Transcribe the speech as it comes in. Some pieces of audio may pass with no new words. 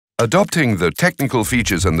Adopting the technical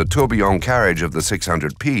features and the tourbillon carriage of the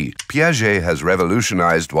 600P, Piaget has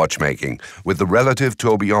revolutionized watchmaking with the relative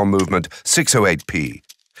tourbillon movement 608P.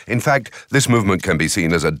 In fact, this movement can be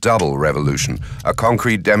seen as a double revolution, a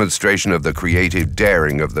concrete demonstration of the creative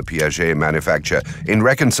daring of the Piaget manufacturer in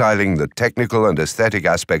reconciling the technical and aesthetic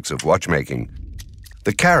aspects of watchmaking.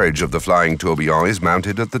 The carriage of the flying tourbillon is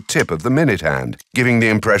mounted at the tip of the minute hand, giving the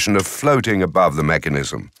impression of floating above the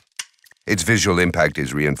mechanism. Its visual impact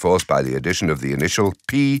is reinforced by the addition of the initial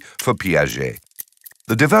P for Piaget.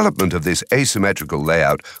 The development of this asymmetrical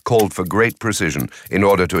layout called for great precision in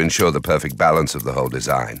order to ensure the perfect balance of the whole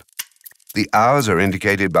design. The hours are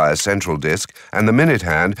indicated by a central disc, and the minute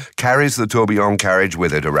hand carries the tourbillon carriage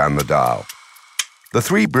with it around the dial. The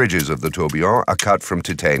three bridges of the tourbillon are cut from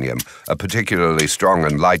titanium, a particularly strong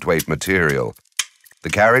and lightweight material. The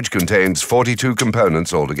carriage contains 42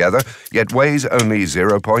 components altogether, yet weighs only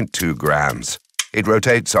 0.2 grams. It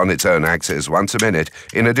rotates on its own axis once a minute,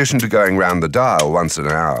 in addition to going round the dial once an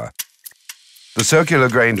hour. The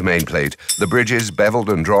circular-grained mainplate, the bridges beveled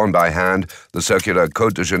and drawn by hand, the circular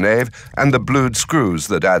Côte de Genève, and the blued screws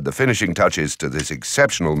that add the finishing touches to this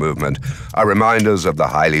exceptional movement are reminders of the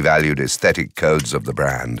highly valued aesthetic codes of the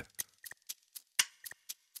brand.